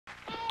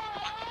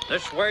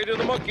This way to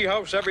the monkey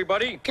house,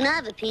 everybody. Can I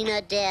have a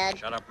peanut, Dad?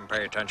 Shut up and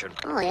pay attention.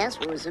 All I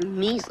asked for was a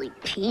measly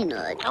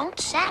peanut. Don't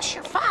sass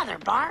your father,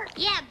 Bart.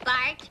 Yeah,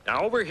 Bart.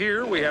 Now over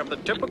here, we have the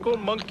typical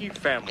monkey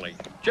family.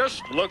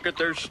 Just look at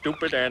their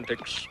stupid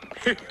antics.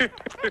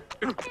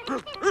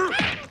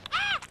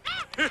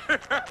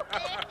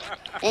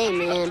 Hey,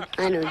 man,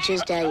 I know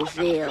just how you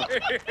feel.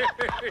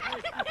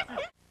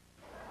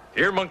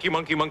 Here, monkey,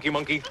 monkey, monkey,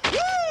 monkey.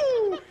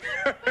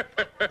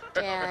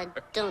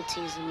 Dad, don't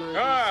tease the monkeys.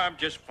 Ah, I'm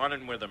just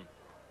funning with them.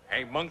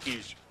 Hey,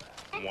 monkeys,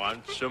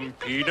 want some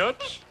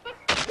peanuts?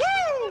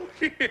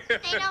 They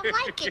don't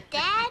like it,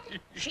 Dad.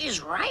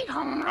 She's right,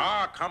 Homer.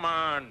 Ah, come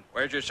on.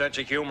 Where's your sense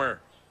of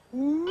humor?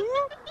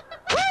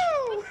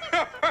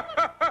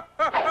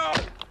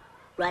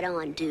 Right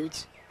on,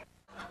 dudes.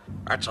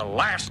 That's the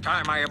last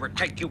time I ever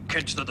take you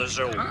kids to the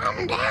zoo.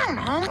 Calm down,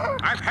 Homer.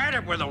 I've had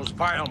it with those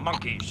vile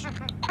monkeys.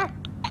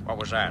 What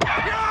was that?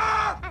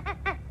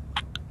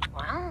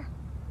 Well,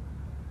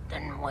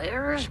 then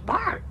where's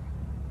Bart?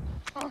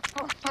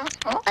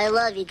 I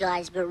love you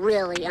guys, but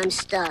really, I'm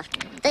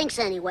stuffed. Thanks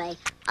anyway.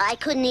 I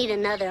couldn't eat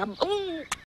another.